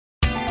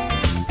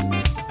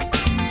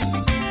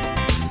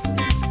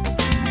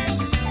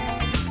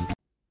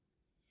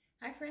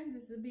friends,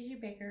 this is the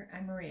Bijou Baker.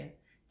 I'm Maria.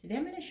 Today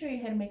I'm going to show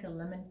you how to make a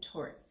lemon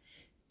torte.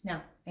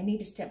 Now, I need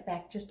to step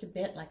back just a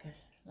bit, like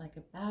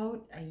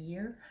about a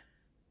year,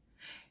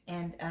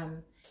 and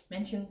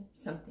mention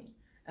something.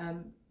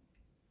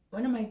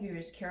 One of my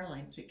viewers,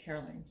 Caroline,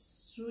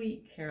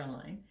 Sweet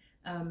Caroline,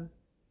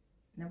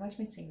 now watch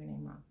me say your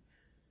name wrong,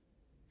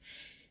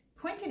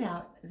 pointed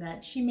out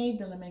that she made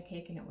the lemon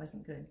cake and it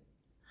wasn't good.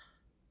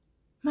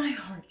 My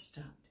heart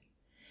stopped.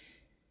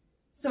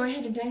 So I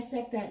had to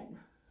dissect that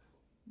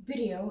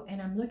video,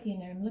 and I'm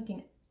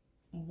looking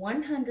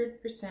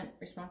 100%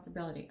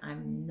 responsibility.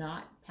 I'm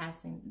not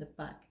passing the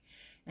buck,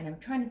 and I'm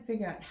trying to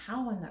figure out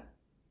how in the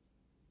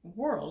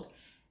world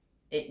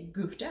it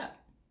goofed up.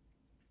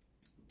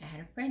 I had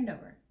a friend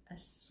over, a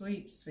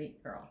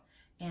sweet girl,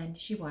 and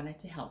she wanted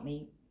to help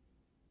me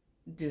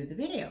do the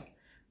video,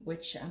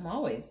 which I'm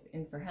always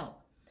in for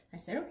help. I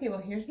said, okay,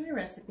 well, here's my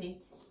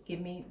recipe. Give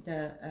me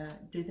the,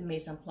 do the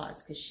mise en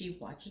place, because she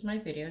watches my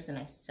videos, and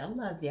I still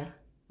love ya.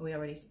 We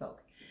already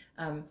spoke.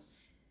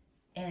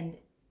 And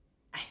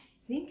I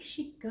think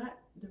she got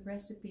the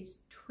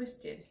recipes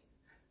twisted.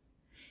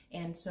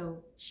 And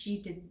so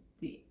she did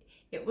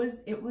it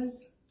was,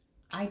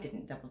 I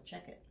didn't double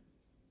check it.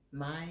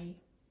 My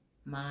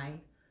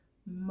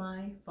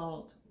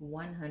fault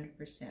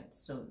 100%.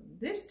 So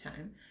this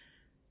time,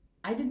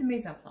 I did the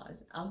mise en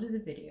place, I'll do the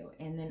video,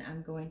 and then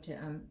I'm going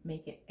to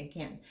make it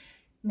again.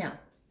 Now,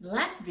 the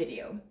last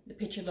video, the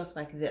picture looked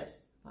like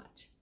this.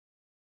 Watch.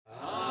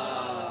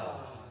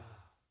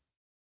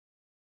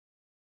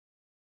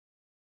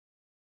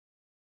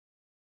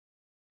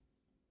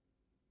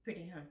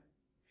 Pretty, huh?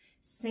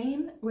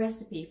 Same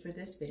recipe for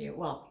this video.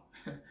 Well,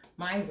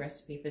 my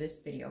recipe for this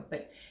video,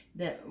 but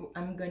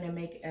I'm going to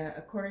make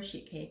a quarter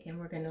sheet cake, and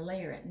we're going to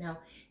layer it. Now,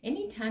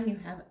 anytime you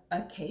have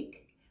a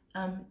cake,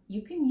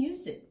 you can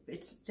use it.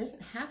 It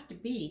doesn't have to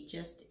be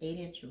just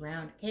 8-inch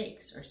round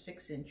cakes or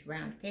 6-inch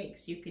round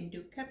cakes. You can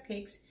do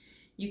cupcakes.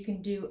 You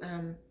can do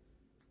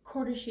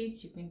quarter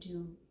sheets. You can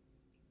do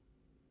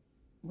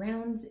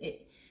rounds.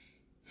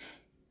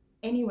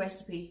 Any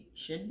recipe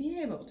should be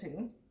able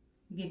to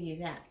give you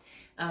that.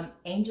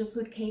 Angel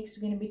food cakes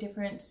are going to be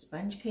different.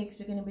 Sponge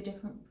cakes are going to be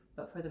different.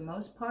 But for the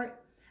most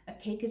part, a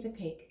cake is a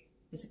cake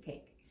is a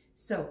cake.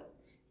 So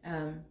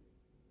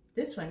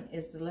this one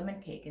is the lemon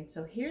cake. And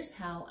so here's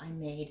how I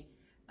made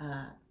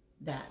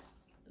that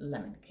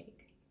lemon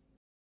cake.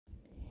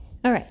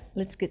 All right,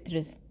 let's get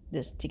through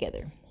this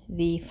together.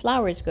 The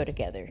flours go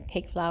together,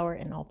 cake flour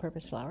and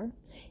all-purpose flour.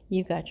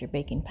 You've got your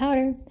baking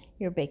powder,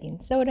 your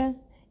baking soda,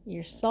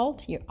 your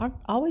salt. You're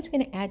always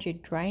going to add your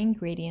dry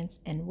ingredients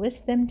and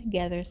whisk them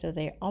together so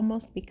they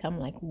almost become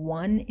like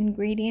one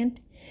ingredient,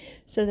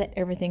 so that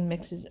everything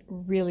mixes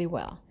really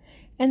well.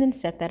 And then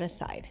set that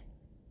aside.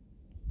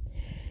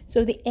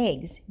 So the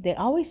eggs, they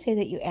always say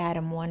that you add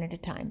them one at a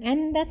time,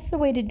 and that's the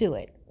way to do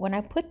it. When I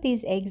put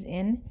these eggs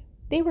in,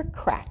 they were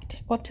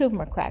cracked. Well, 2 of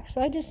them are cracked,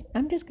 so I'm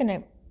just going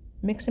to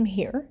mix them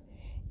here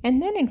and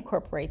then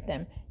incorporate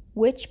them,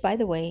 which, by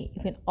the way,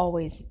 you can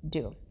always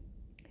do.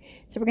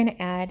 So we're going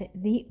to add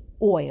the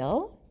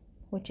oil,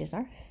 which is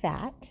our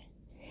fat,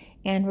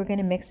 and we're going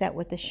to mix that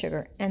with the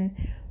sugar.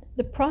 And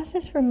the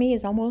process for me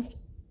is almost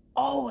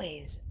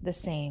always the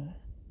same,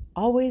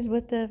 always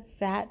with the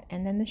fat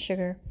and then the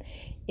sugar.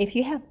 If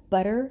you have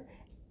butter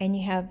and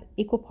you have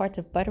equal parts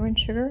of butter and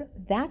sugar,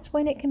 that's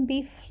when it can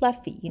be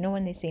fluffy. You know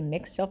when they say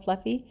mixed till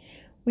fluffy?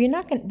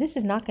 Well, this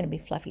is not going to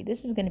be fluffy.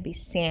 This is going to be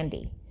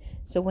sandy.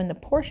 So when the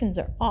portions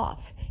are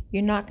off,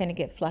 you're not going to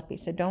get fluffy.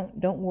 So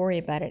don't worry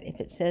about it. If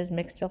it says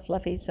mixed till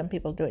fluffy, some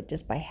people do it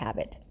just by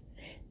habit.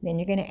 Then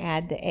you're going to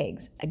add the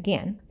eggs.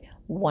 Again,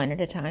 one at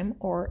a time,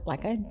 or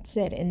like I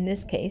said, in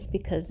this case,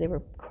 because they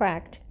were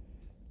cracked,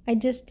 I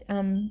just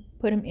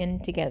put them in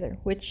together,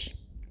 which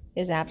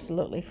is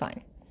absolutely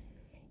fine.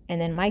 And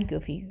then my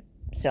goofy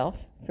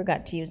self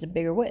forgot to use a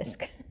bigger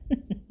whisk.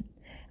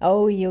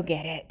 Oh, you'll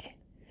get it.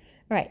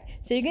 All right,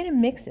 so you're going to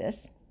mix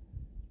this.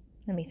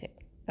 Let me fix.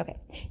 Okay,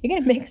 you're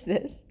going to mix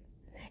this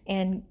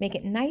and make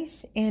it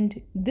nice,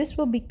 and this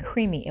will be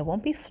creamy. It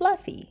won't be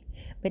fluffy,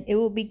 but it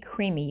will be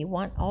creamy. You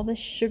want all the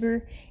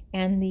sugar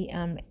and the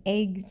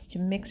eggs to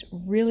mix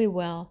really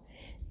well.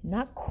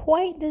 Not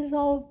quite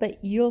dissolved,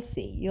 but you'll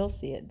see. You'll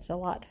see it. It's a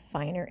lot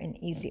finer and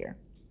easier.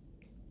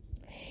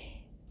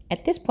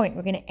 At this point,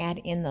 we're going to add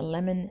in the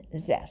lemon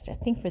zest. I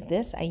think for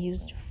this, I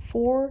used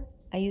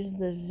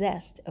the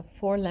zest of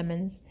 4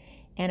 lemons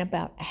and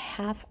about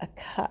 ½ a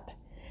cup.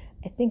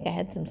 I think I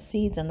had some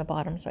seeds on the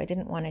bottom, so I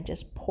didn't want to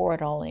just pour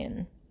it all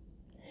in.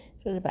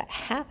 So it's about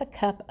 ½ a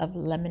cup of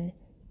lemon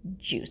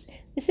juice.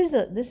 This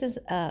is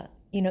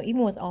you know,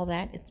 even with all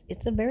that,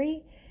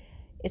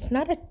 it's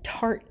not a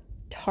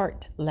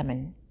tart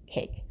lemon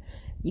cake.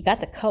 You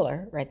got the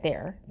color right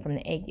there from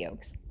the egg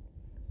yolks.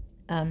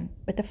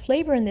 But the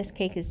flavor in this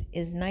cake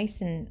is nice,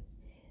 and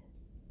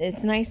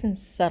it's nice and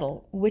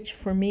subtle, which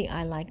for me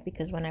I like,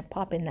 because when I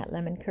pop in that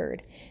lemon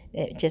curd,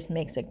 it just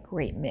makes a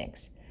great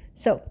mix.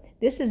 So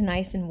this is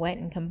nice and wet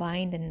and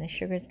combined, and the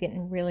sugar is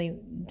getting really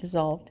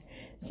dissolved.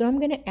 So I'm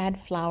going to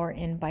add flour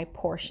in by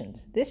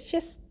portions. This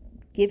just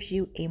gives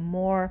you a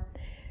more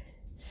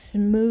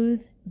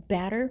smooth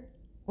batter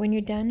when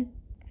you're done.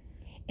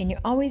 And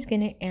you're always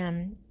going to,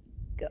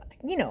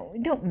 you know,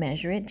 don't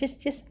measure it.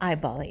 Just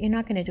eyeball it. You're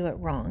not going to do it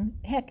wrong.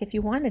 Heck, if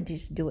you wanted to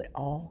just do it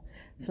all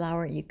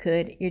flour, you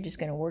could. You're just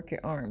going to work your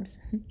arms.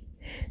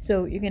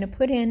 So you're going to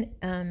put in,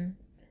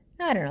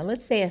 I don't know,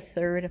 let's say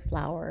 1/3 of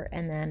flour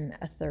and then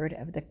 1/3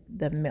 of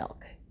the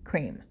milk,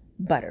 cream,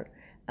 butter,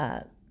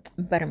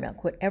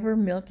 buttermilk, whatever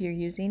milk you're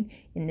using.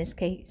 In this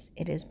case,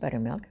 it is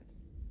buttermilk.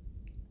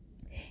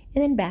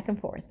 And then back and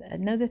forth.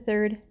 Another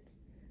 1/3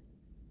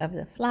 of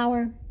the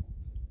flour.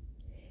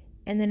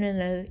 And then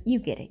another, you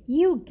get it.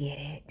 You get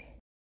it.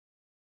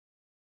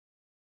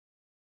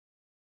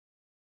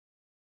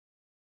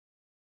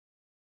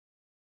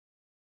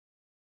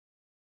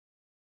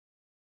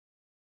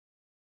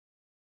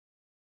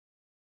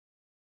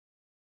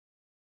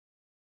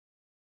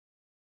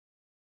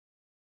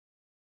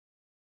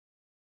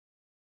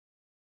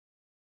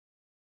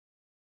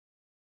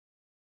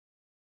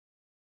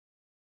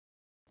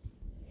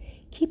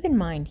 Keep in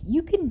mind,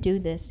 you can do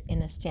this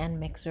in a stand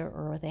mixer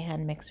or with a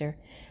hand mixer.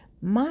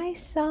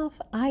 Myself,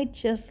 I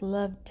just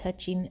love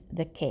touching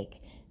the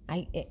cake.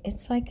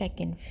 It's like I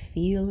can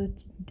feel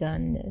its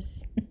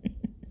doneness.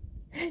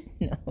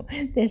 No,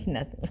 there's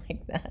nothing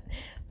like that.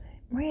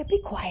 Maria,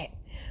 be quiet.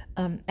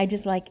 I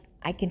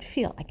can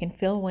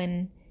feel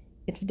when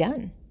it's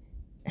done.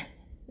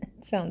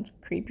 It sounds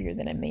creepier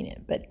than I mean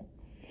it, but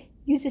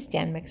use a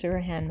stand mixer or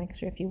a hand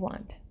mixer if you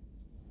want.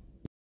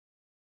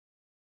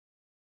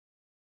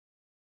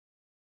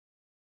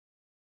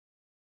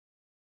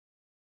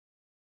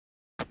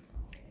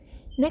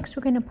 Next,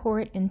 we're going to pour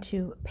it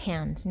into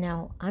pans.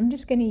 Now, I'm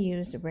just going to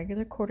use a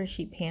regular quarter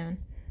sheet pan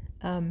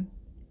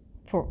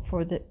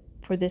for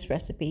this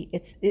recipe.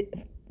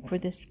 For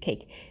this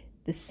cake.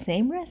 The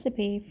same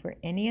recipe for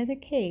any other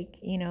cake.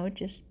 You know,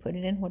 just put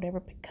it in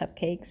whatever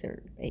cupcakes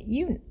or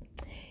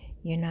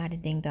you're not a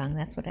ding dong.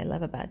 That's what I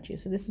love about you.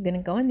 So this is going to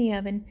go in the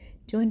oven,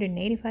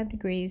 285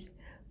 degrees,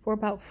 for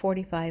about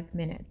 45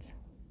 minutes.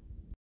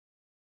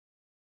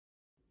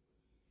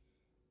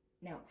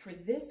 Now, for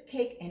this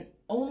cake, and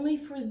only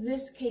for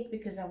this cake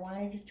because I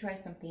wanted to try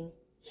something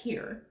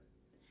here,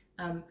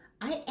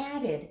 I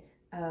added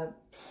a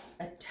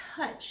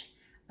touch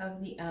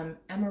of the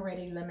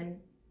Amoretti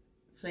lemon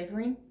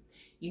flavoring.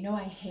 You know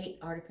I hate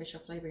artificial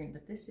flavoring,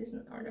 but this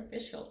isn't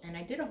artificial. And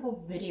I did a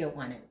whole video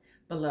on it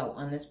below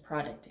on this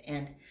product,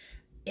 and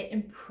it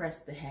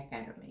impressed the heck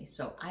out of me.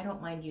 So I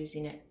don't mind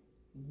using it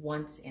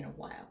once in a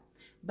while.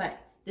 But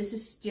this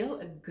is still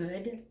a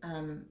good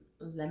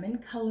lemon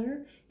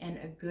color and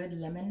a good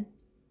lemon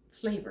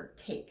flavor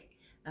cake,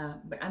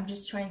 but I'm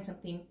just trying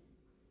something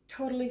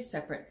totally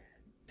separate.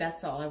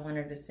 That's all I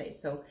wanted to say.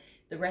 So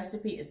the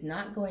recipe is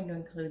not going to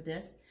include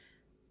this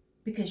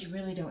because you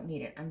really don't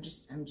need it. I'm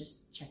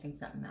just checking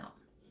something out.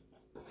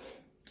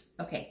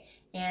 Okay,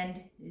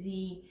 and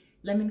the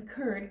lemon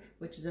curd,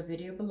 which is a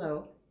video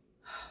below.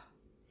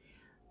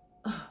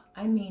 Oh,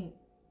 I mean,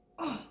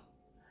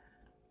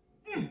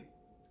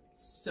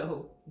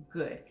 so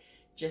good.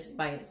 Just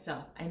by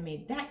itself. I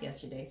made that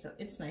yesterday, so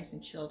it's nice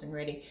and chilled and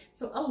ready.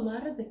 So a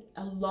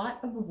lot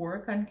of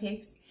work on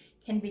cakes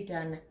can be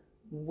done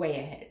way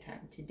ahead of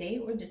time. Today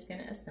we're just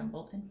going to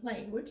assemble and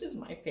play, which is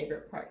my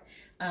favorite part.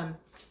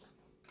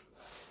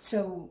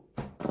 So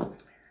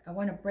I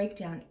want to break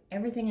down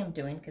everything I'm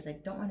doing because I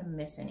don't want to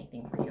miss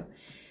anything for you.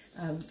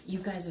 You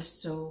guys are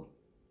so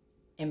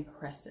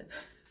impressive.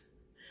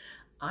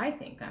 I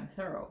think I'm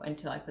thorough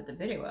until I put the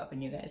video up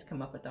and you guys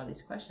come up with all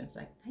these questions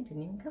like, I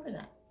didn't even cover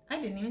that. I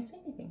didn't even say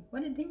anything.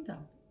 What a ding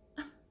dong.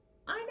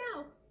 I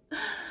know.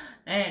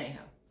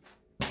 Anyhow.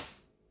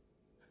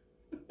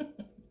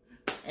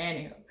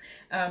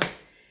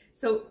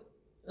 So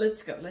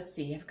let's go. Let's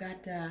see. I've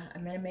got,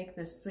 I'm going to make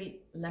this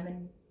sweet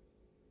lemon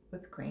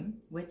whipped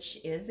cream, which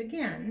is,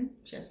 again,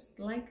 just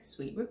like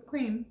sweet whipped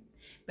cream.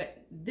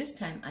 But this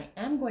time I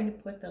am going to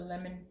put the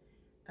lemon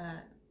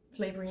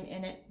flavoring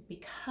in it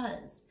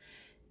because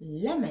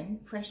lemon,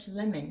 fresh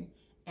lemon,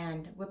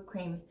 and whipped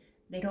cream,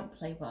 they don't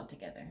play well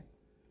together.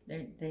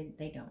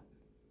 They don't.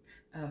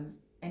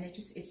 And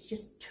it's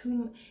just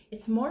too,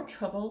 it's more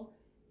trouble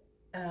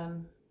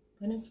than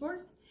it's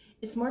worth.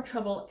 It's more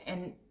trouble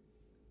and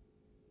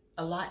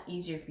a lot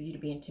easier for you to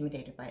be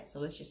intimidated by it. So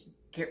let's just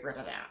get rid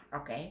of that,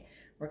 okay?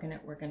 We're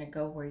gonna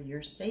go where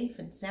you're safe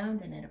and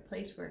sound and at a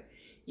place where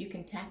you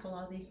can tackle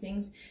all these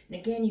things. And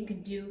again, you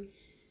can do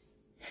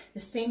the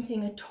same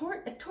thing. A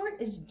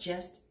torte is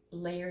just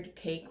layered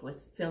cake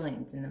with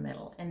fillings in the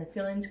middle. And the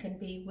fillings can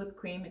be whipped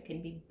cream, it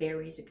can be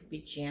berries, it could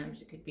be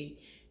jams, it could be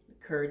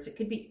curds, it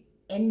could be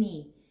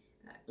any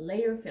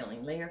layer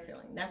filling.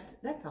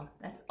 That's all.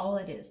 That's all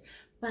it is.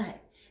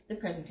 But the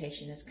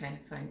presentation is kind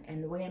of fun.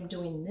 And the way I'm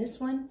doing this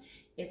one,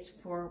 it's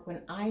for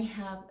when I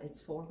have.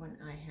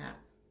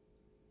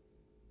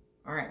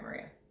 All right,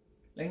 Maria,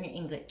 learn your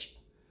English.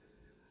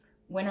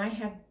 When I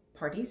have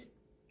parties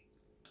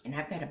and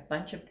I've got a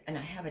bunch of, and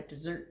I have a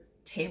dessert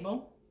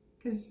table,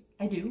 because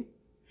I do,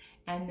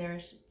 and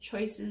there's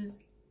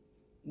choices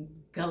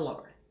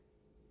galore.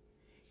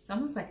 It's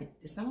almost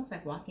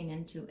like walking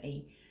into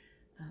a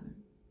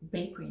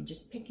bakery and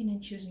just picking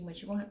and choosing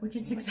what you want, which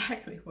is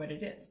exactly what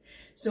it is.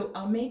 So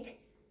I'll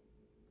make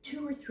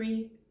 2 or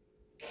 3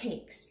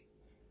 cakes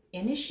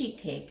in a sheet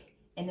cake,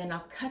 and then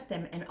I'll cut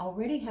them and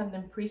already have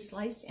them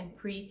pre-sliced and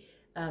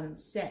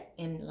set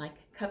in like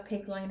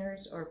cupcake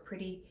liners or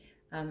pretty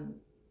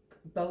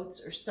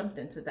boats or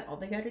something, so that all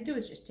they got to do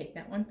is just take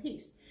that one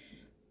piece.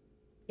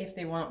 If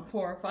they want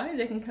 4 or 5,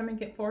 they can come and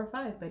get 4 or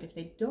 5, but if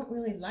they don't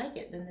really like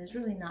it, then there's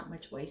really not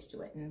much waste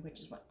to it, and which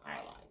is what I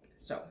like.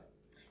 So,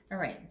 all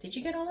right, did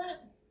you get all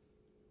that?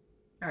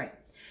 All right,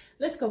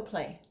 let's go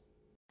play.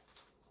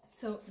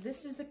 So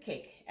this is the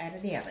cake out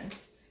of the oven.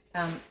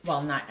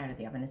 Well, not out of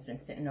the oven, it's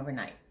been sitting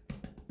overnight.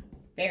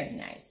 Very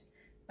nice.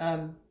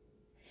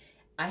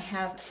 I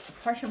have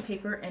parchment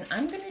paper, and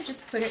I'm going to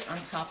just put it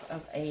on top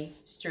of a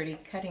sturdy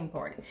cutting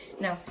board.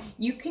 Now,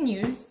 you can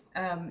use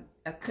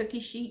a cookie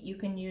sheet, you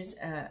can use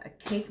a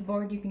cake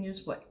board, you can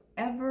use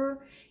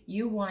whatever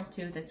you want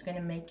to that's going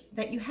to make,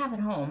 that you have at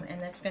home, and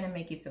that's going to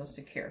make you feel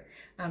secure.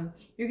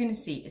 You're going to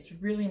see it's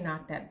really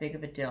not that big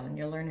of a deal, and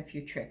you'll learn a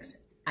few tricks,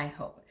 I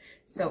hope.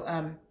 So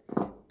I'm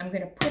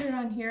going to put it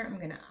on here, I'm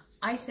going to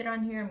ice it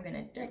on here, I'm going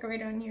to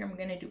decorate on here, I'm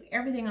going to do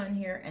everything on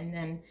here, and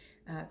then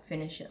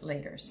finish it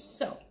later.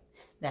 So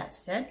that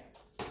said,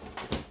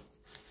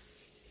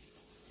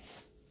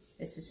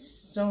 this is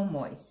so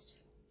moist.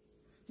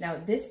 Now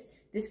this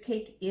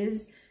cake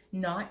is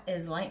not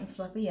as light and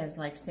fluffy as,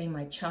 like, say,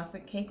 my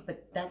chocolate cake,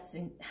 but that's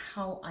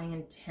how I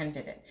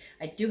intended it.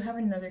 I do have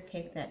another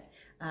cake that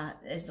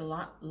is a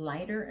lot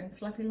lighter and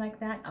fluffy like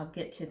that. I'll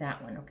get to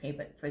that one, okay?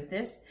 But for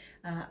this,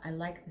 I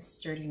like the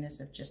sturdiness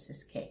of just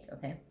this cake,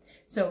 okay?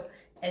 So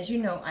as you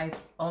know, I've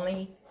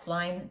only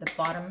lined the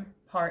bottom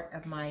part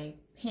of my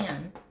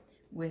pan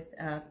with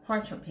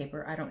parchment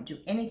paper. I don't do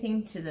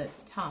anything to the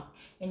top,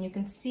 and you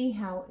can see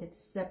how it's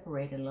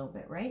separated a little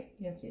bit, right?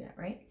 You can see that,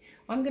 right?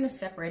 Well, I'm going to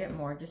separate it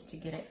more just to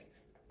get it,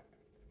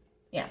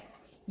 yeah,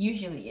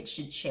 usually it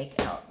should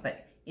shake out,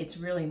 but it's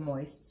really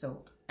moist,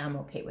 so I'm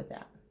okay with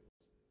that.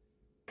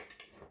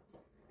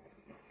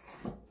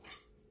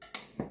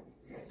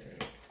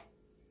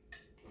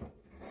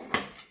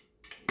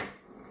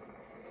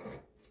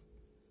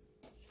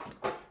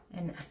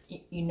 And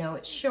you know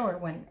it's sure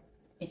when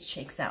it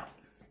shakes out.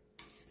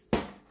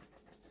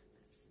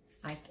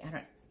 I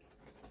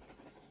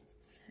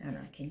don't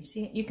know, can you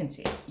see it? You can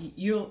see it.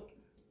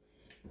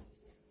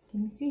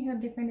 Can you see how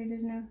different it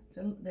is now?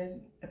 So there's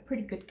a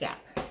pretty good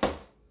gap.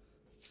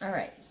 All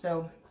right,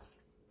 so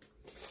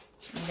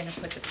I'm gonna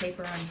put the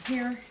paper on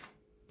here.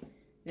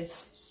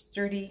 This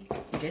sturdy,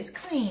 it is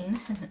clean.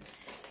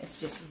 It's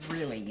just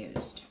really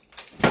used.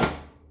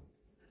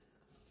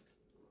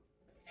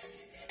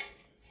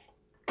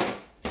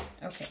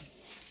 Okay,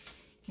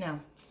 now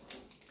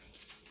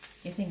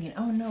you're thinking,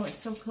 oh no, it's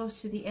so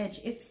close to the edge.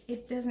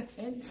 It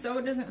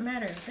doesn't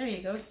matter. There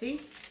you go,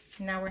 see?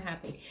 Now we're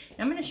happy.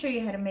 Now I'm going to show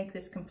you how to make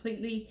this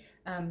completely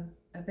a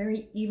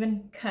very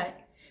even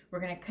cut. We're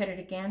going to cut it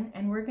again,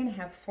 and we're going to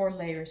have 4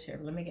 layers here.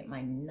 Let me get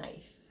my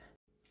knife.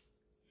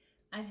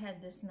 I've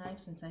had this knife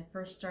since I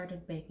first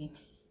started baking.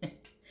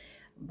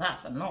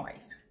 That's a knife.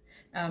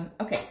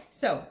 Okay,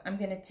 so I'm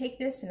going to take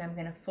this and I'm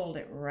going to fold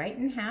it right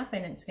in half,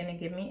 and it's going to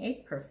give me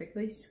a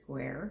perfectly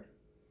square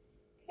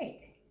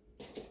cake.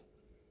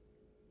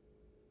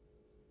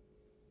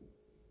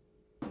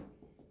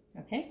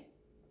 Okay,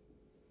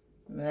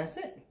 that's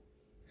it.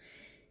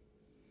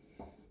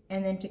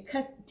 And then to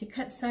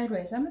cut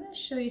sideways, I'm going to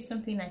show you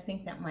something I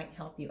think that might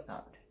help you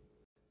out.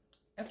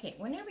 Okay,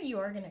 whenever you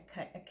are going to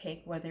cut a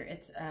cake, whether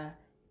it's a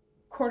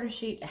quarter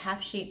sheet, a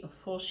half sheet, a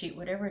full sheet,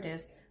 whatever it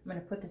is, I'm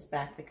going to put this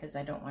back because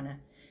I don't want to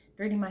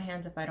dirty my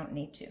hands if I don't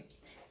need to.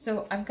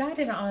 So I've got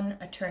it on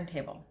a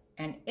turntable,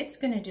 and it's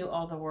going to do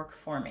all the work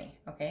for me,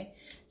 okay?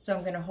 So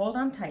I'm going to hold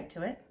on tight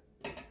to it.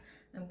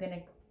 I'm going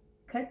to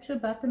cut to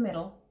about the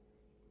middle,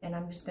 and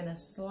I'm just going to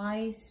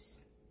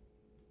slice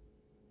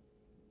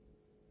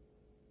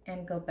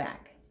and go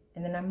back.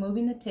 And then I'm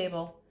moving the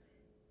table,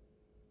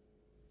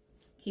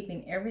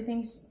 keeping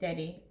everything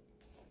steady,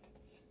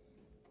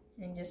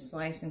 and just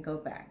slice and go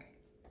back.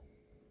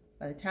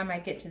 By the time I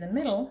get to the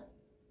middle,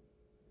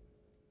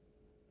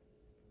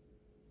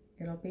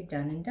 it'll be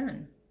done and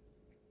done.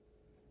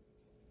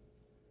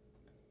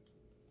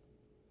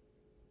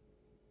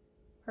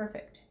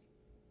 Perfect.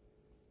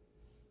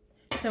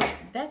 So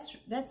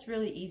that's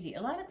really easy.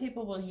 A lot of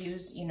people will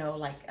use, you know,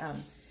 like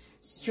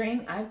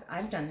string.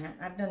 I've done that.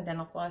 I've done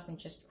dental floss and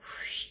just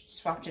whoosh,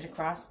 swapped it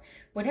across.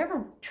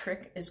 Whatever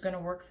trick is going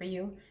to work for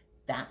you,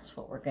 that's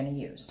what we're going to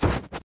use.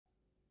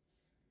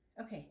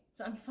 Okay,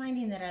 so I'm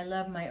finding that I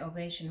love my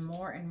ovation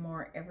more and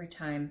more every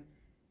time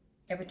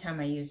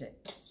I use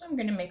it. So I'm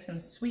going to make some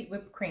sweet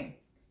whipped cream.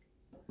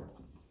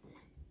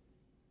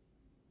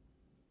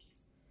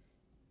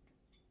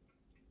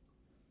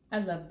 I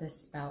love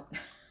this spout.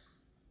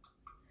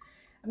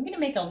 I'm going to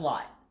make a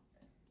lot.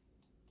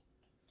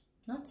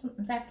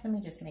 In fact, let me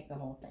just make the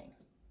whole thing.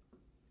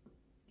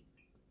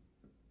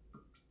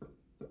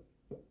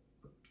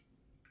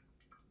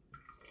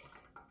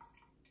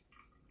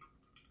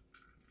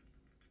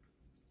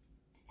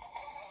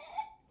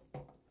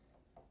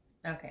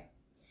 Okay.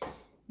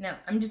 Now,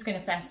 I'm just going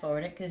to fast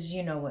forward it because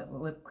you know what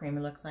whipped cream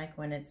looks like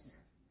when it's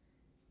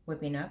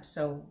whipping up.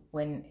 So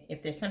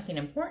if there's something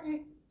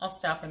important, I'll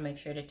stop and make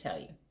sure to tell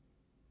you.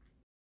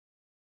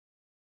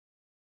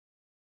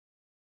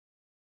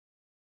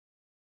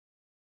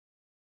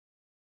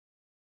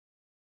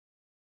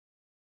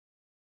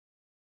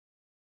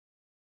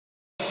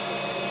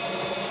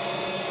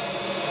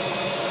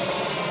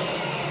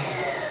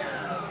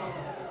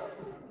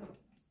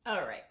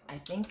 All right, I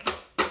think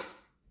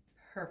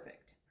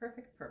perfect,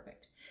 perfect,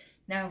 perfect.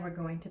 Now we're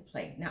going to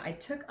play. Now I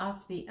took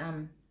off the,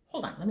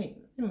 hold on, let me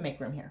make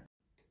room here.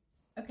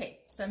 Okay,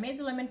 so I made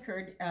the lemon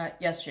curd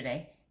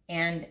yesterday,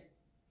 and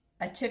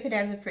I took it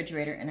out of the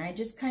refrigerator, and I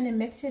just kind of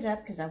mixed it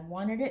up because I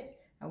wanted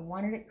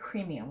it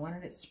creamy. I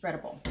wanted it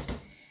spreadable.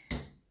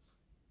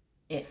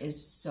 It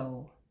is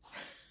so,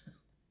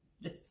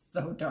 just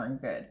so darn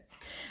good.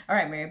 All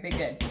right, Mary, be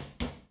good.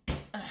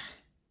 I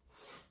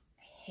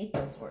hate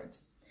those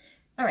words.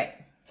 All right,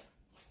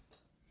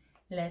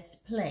 let's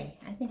play.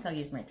 I think I'll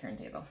use my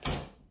turntable.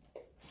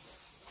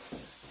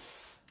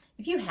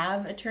 If you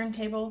have a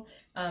turntable,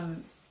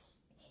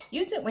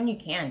 use it when you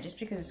can, just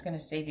because it's going to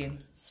save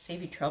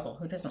you trouble.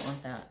 Who doesn't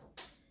want that?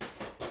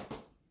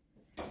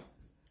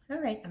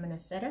 All right, I'm going to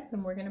set up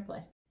and we're going to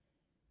play.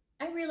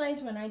 I realize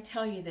when I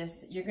tell you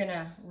this, you're going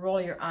to roll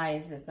your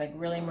eyes. It's like,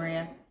 really,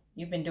 Maria?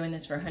 You've been doing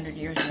this for 100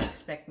 years and you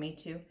expect me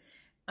to?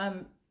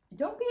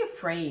 Don't be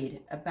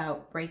afraid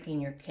about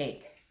breaking your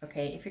cake,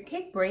 okay? If your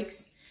cake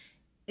breaks,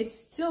 it's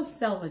still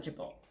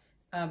salvageable.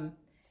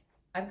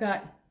 I've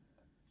got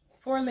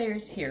 4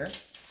 layers here.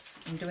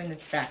 I'm doing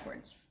this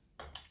backwards.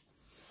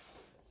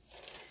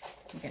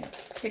 I'm going to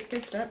pick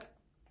this up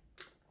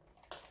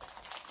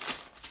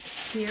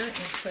here and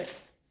put,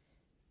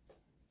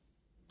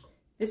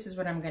 this is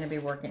what I'm going to be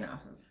working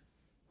off of.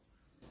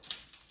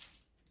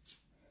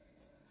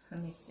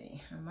 Let me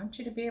see. I want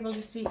you to be able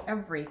to see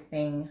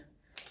everything.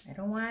 I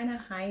don't want to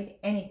hide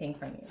anything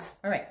from you.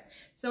 All right,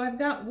 so I've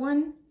got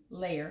 1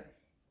 layer,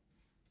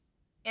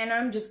 and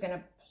I'm just going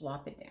to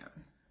plop it down.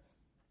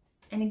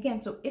 And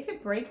again, so if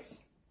it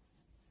breaks,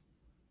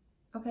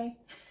 okay,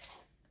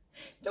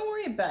 don't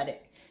worry about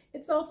it.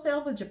 It's all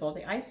salvageable.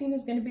 The icing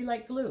is going to be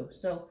like glue.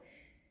 So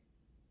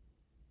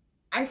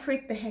I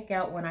freaked the heck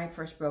out when I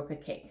first broke a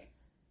cake.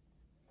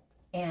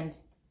 And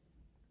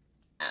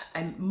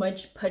I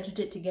pudged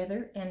it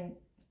together, and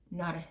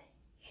not a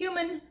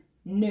human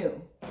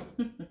knew.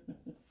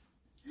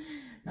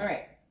 All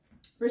right,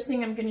 first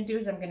thing I'm going to do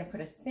is I'm going to put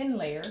a thin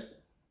layer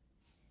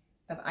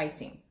of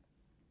icing.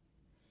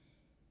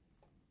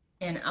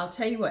 And I'll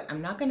tell you what,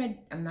 I'm not going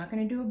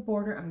to do a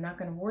border. I'm not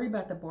going to worry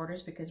about the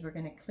borders because we're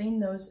going to clean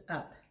those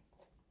up.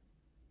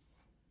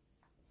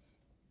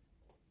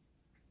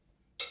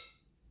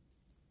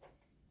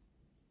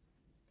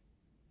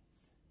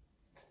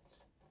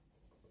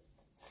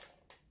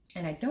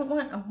 And I don't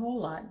want a whole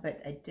lot,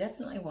 but I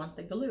definitely want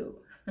the glue.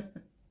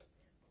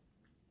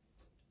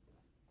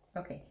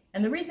 Okay,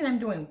 and the reason I'm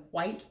doing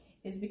white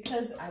is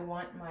because I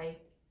want my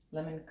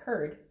lemon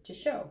curd to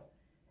show.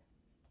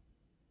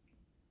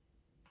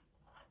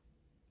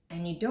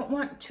 And you don't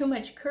want too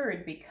much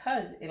curd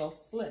because it'll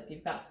slip.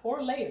 You've got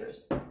 4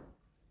 layers.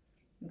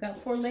 You've got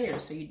 4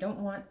 layers, so you don't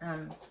want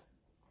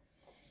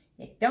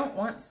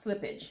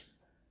slippage.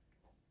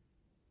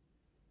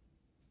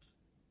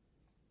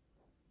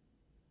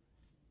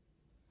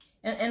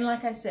 And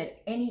like I said,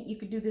 you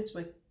could do this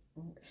with,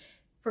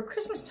 for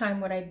Christmas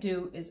time, what I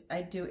do is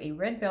I do a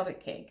red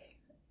velvet cake.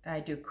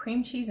 I do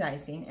cream cheese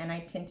icing, and I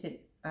tint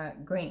it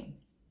green.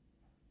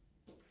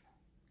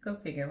 Go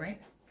figure,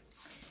 right?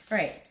 All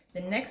right,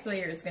 the next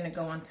layer is going to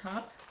go on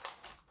top.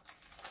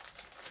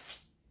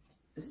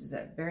 This is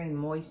a very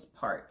moist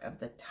part of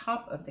the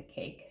top of the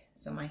cake,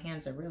 so my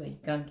hands are really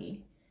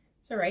gunky.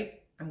 It's all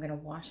right. I'm going to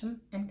wash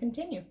them and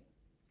continue.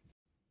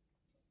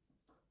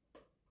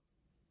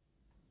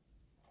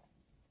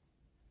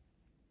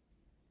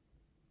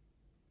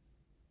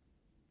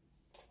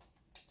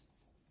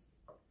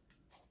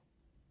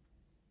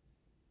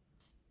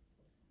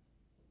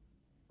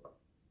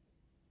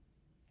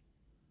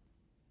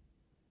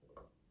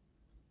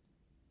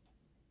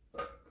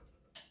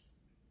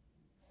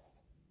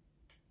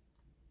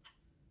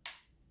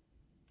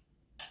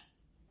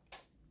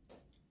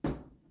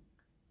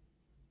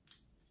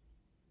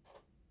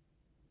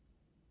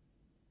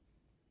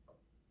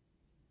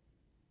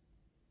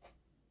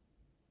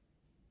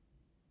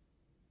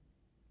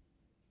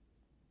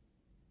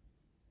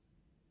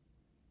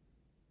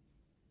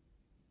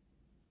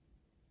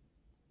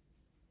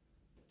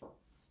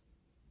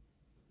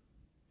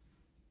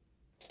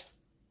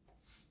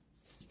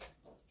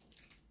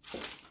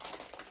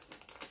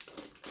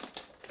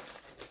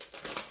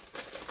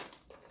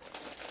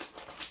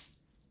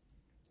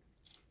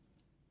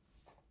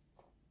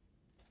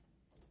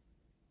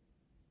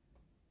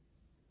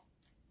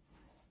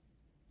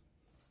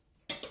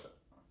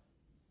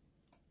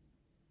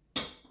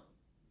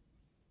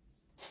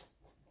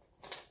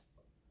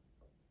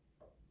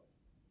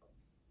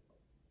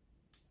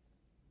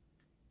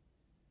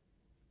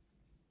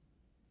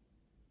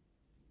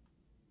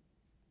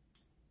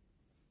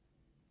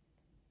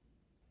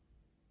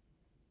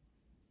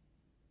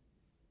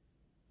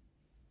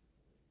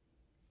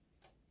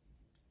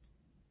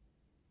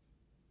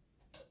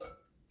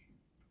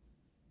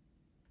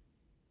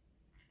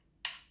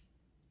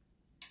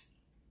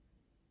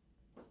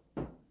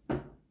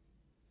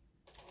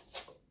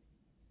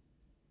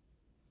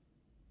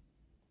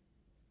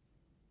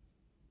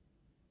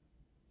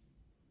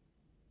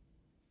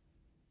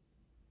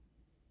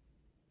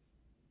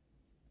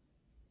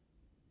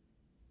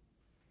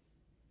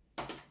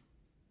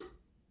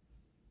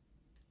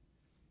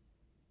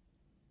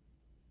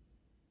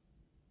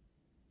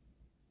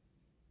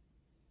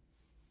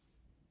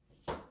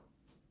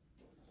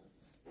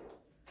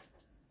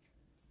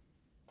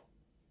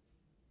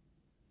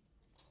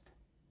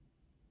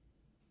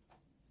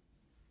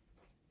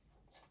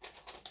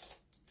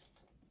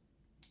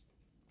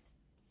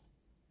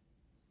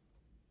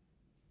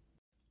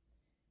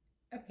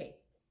 Okay,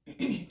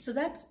 so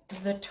that's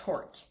the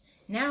torte.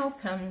 Now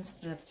comes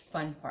the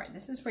fun part.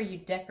 This is where you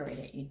decorate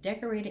it. You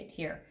decorate it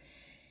here.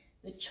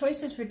 The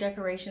choices for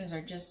decorations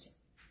are just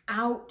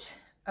out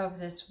of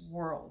this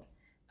world.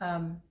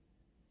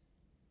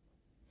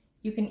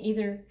 You can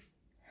either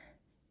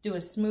do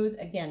a smooth,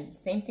 again,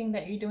 same thing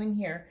that you're doing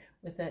here,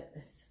 with a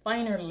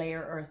finer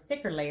layer or a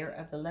thicker layer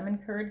of the lemon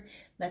curd.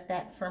 Let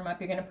that firm up.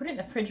 You're going to put it in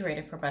the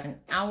refrigerator for about an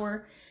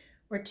hour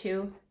or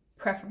two,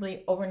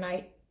 preferably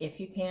overnight if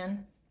you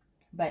can,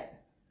 but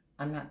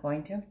I'm not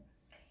going to.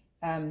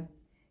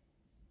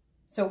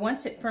 So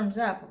once it firms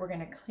up, we're going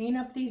to clean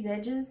up these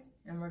edges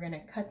and we're going to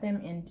cut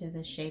them into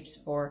the shapes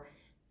for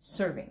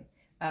serving.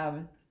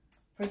 For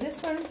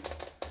this one,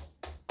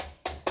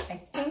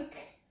 I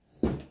think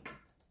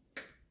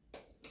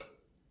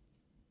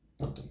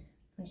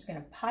I'm just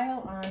going to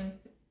pile on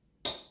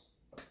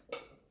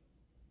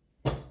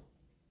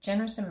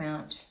generous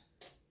amount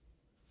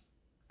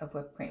of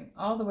whipped cream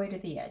all the way to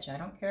the edge. I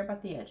don't care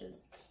about the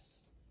edges.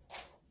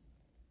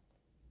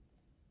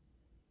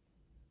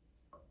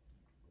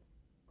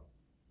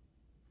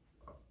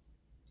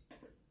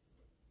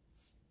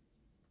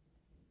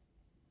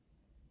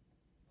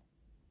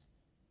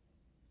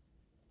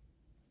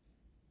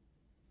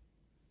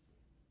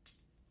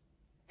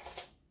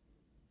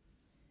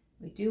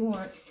 We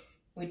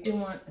do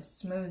want a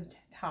smooth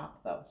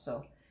top though,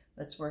 so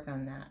let's work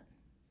on that.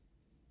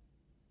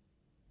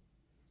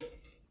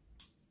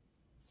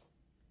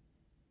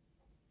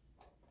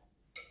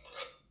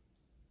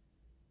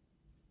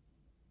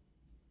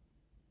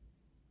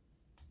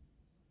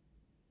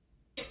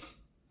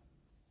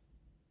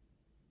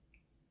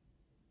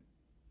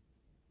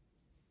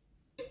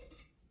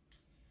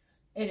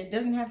 It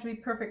doesn't have to be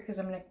perfect because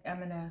I'm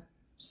gonna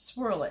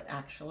swirl it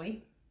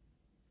actually.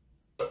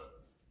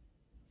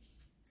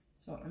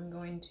 So I'm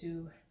going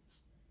to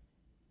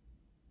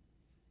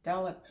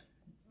dollop,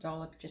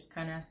 just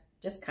kind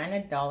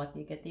of dollop.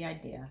 You get the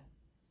idea.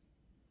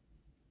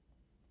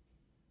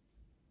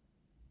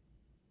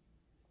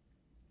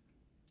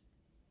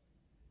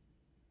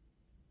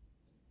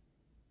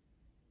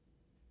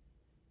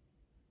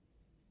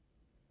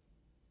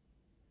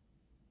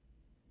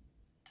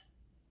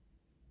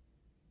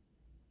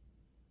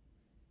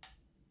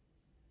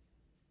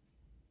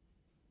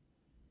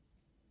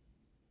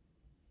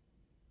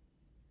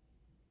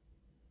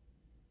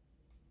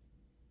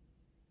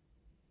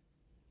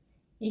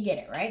 You get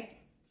it, right?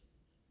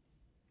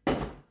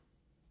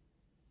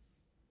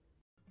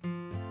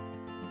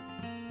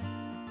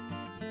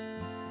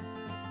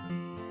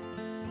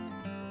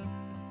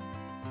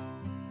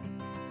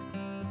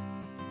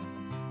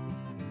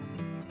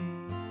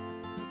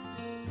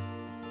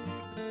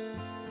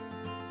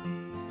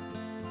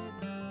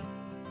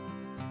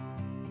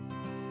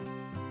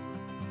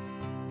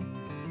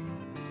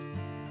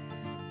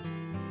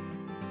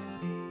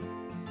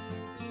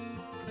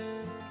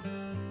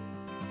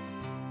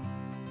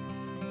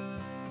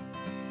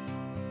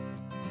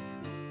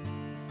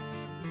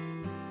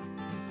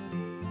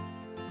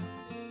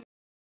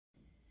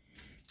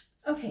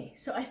 Okay,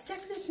 so I stuck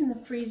this in the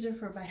freezer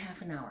for about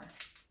half an hour.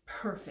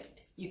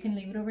 Perfect. You can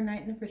leave it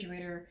overnight in the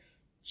refrigerator,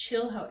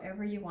 chill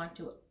however you want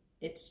to.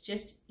 It's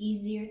just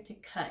easier to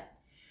cut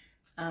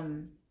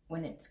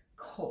when it's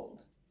cold.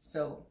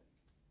 So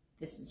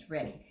this is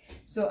ready.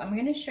 So I'm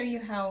going to show you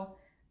how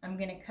I'm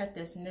going to cut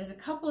this, and there's a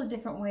couple of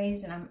different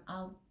ways, and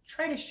I'll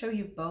try to show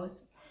you both.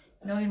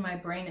 Knowing my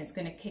brain, it's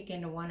going to kick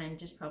into one and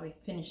just probably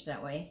finish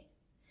that way.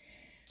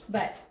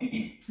 But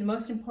the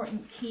most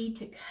important key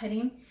to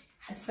cutting,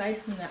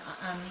 aside from the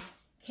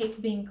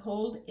cake being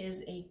cold,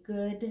 is a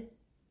good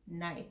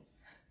knife.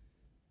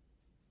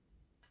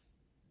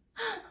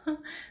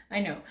 I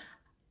know,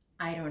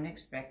 I don't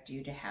expect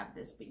you to have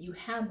this, but you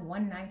have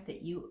one knife that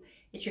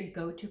it's your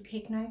go-to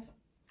cake knife.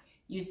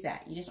 Use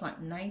that. You just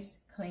want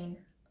nice, clean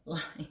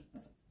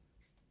lines.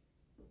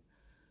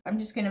 I'm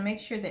just going to make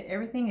sure that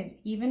everything is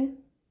even.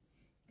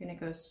 I'm going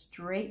to go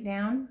straight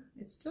down.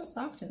 It's still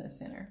soft in the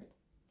center.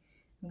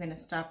 I'm going to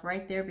stop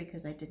right there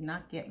because I did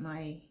not get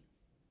my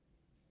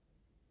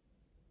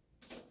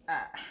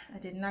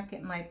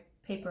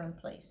paper in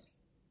place.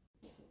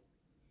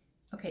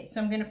 Okay, so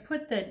I'm going to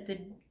put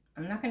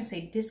I'm not going to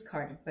say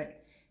discarded,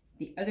 but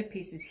the other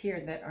pieces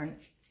here that are,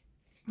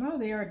 well,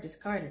 they are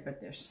discarded,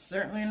 but they're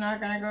certainly not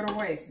going to go to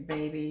waste,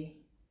 baby.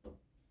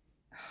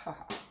 All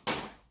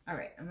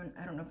right,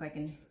 I don't know if I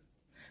can,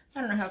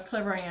 I don't know how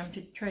clever I am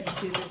to try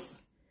to do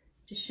this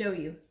to show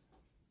you,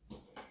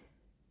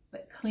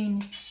 but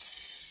clean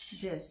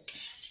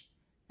this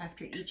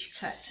after each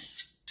cut,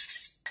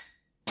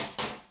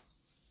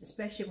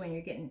 especially when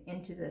you're getting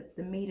into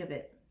the meat of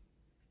it.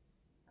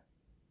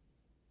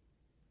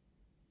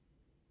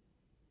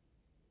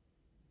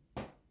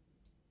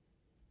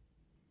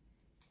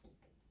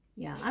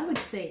 Yeah, I would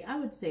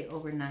say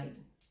overnight.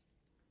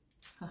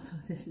 Although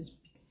this is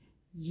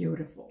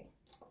beautiful.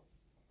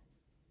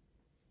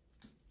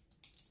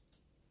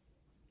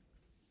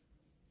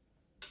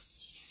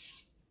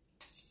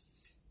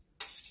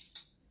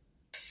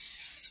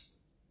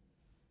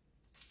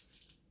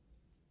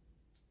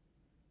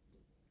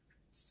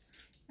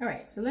 All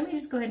right, so let me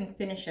just go ahead and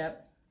finish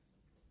up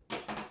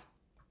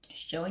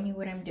showing you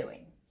what I'm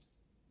doing.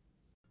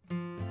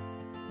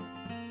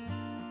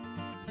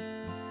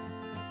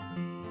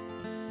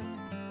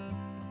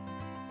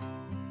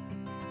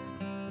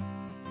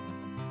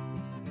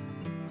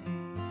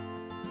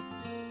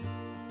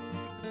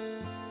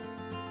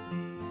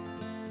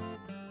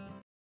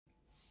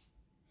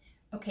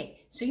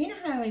 Okay, so you know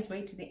how I always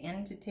wait to the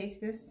end to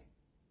taste this?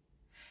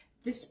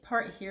 This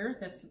part here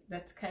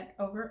that's cut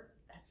over,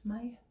 that's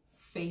my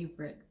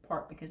favorite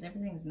part because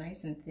everything's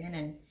nice and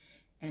thin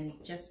and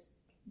just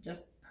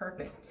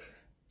perfect.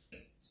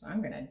 So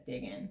I'm gonna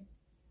dig in.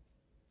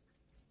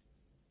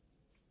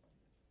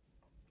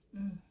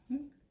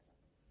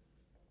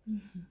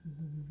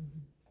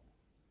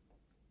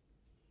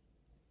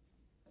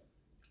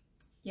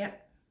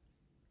 Yep,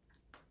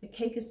 the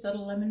cake is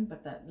subtle lemon,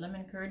 but that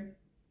lemon curd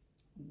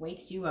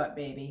wakes you up,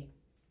 baby.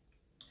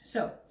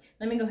 So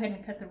let me go ahead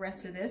and cut the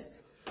rest of this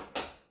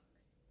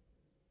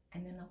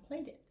and then I'll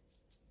plate it.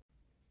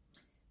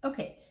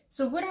 Okay,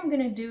 so what I'm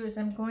going to do is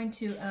I'm going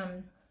to,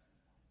 let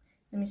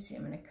me see,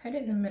 I'm going to cut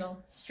it in the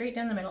middle, straight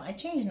down the middle. I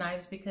changed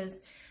knives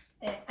because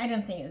I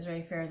don't think it was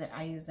very fair that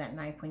I use that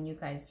knife when you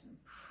guys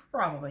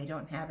probably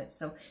don't have it.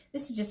 So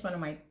this is just one of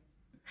my,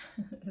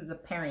 this is a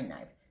paring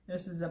knife.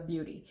 This is a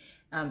beauty.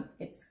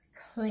 It's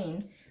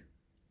clean.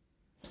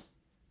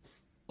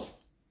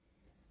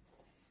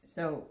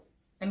 So,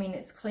 I mean,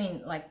 it's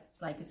clean, like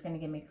it's going to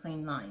give me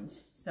clean lines.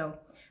 So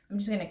I'm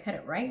just going to cut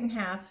it right in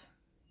half.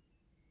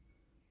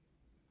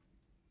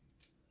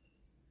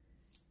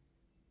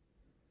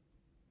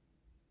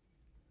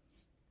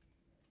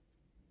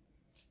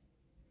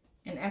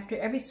 And after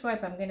every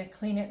swipe, I'm going to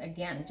clean it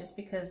again, just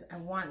because I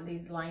want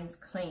these lines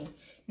clean.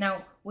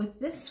 Now, with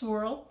this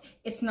swirl,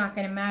 it's not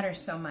going to matter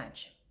so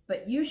much.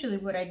 But usually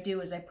what I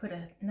do is I put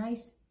a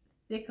nice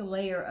thick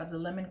layer of the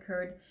lemon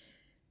curd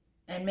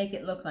and make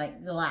it look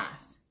like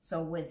glass.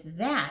 So with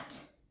that,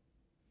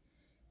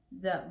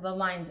 the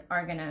lines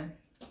are gonna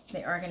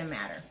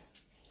matter.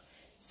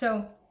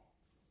 So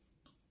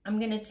I'm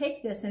gonna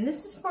take this, and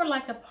this is for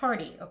like a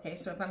party, okay?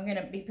 So if I'm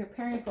gonna be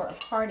preparing for a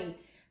party,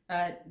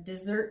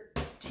 dessert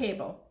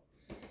table,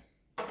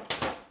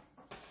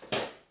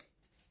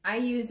 I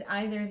use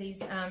either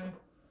these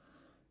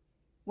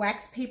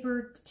wax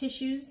paper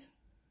tissues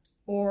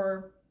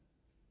or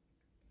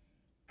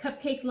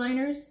cupcake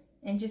liners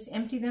and just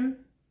empty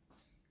them.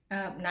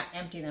 Not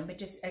empty them, but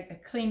just a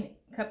clean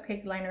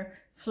cupcake liner,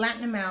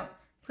 flatten them out,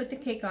 put the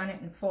cake on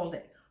it and fold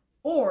it.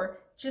 Or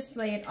just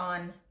lay it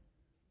on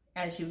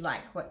as you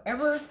like,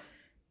 whatever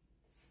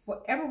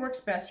works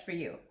best for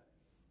you.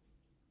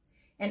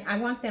 And I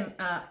want them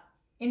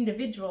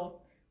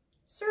individual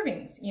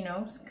servings, you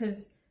know,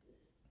 because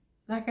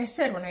like I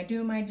said, when I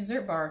do my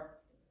dessert bar,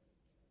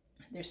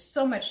 there's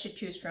so much to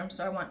choose from,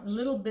 so I want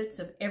little bits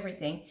of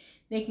everything.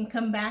 They can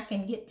come back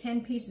and get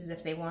 10 pieces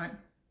if they want.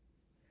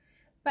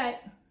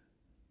 But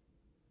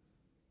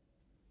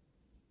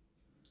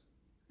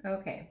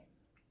okay.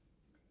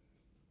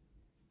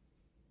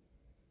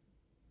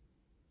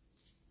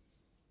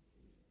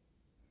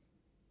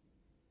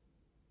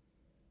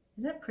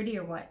 Is that pretty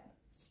or what?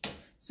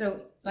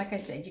 So, like I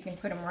said, you can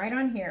put them right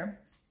on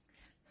here,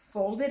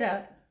 fold it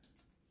up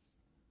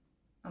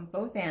on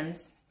both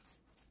ends,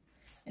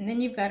 and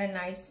then you've got a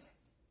nice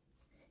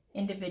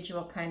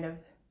individual kind of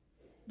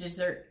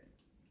dessert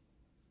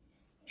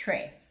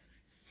tray.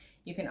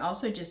 You can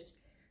also just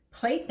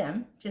plate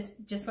them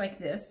just like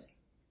this.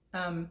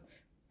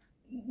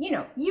 You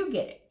know, you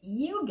get it.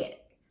 You get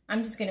it.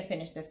 I'm just going to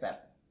finish this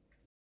up.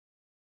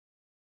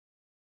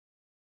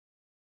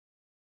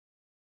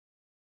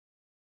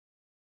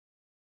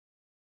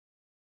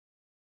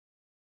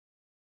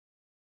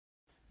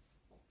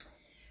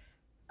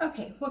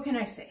 Okay, what can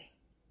I say?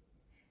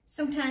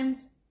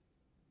 Sometimes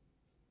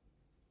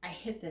I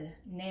hit the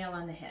nail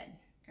on the head,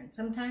 and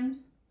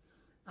sometimes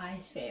I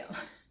fail.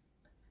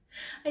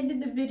 I did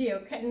the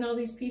video cutting all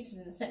these pieces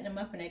and setting them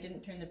up, and I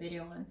didn't turn the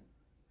video on.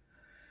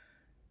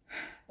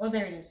 Well,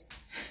 there it is.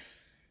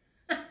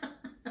 I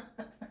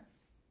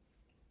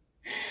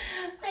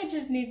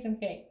just need some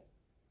cake.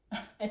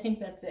 I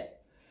think that's it.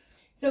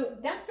 So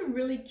that's a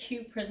really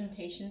cute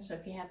presentation. So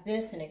if you have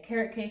this and a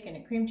carrot cake and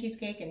a cream cheese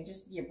cake and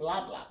just your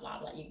blah, blah, blah,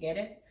 blah, you get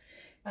it.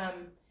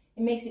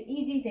 It makes it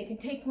easy. They can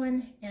take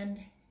one and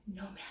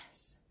no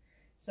mess.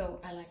 So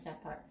I like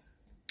that part.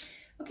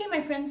 Okay,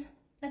 my friends,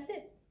 that's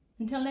it.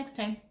 Until next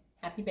time,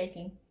 happy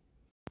baking.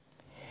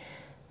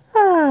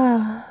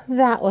 Ah,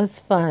 that was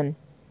fun.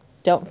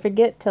 Don't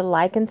forget to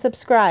like and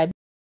subscribe.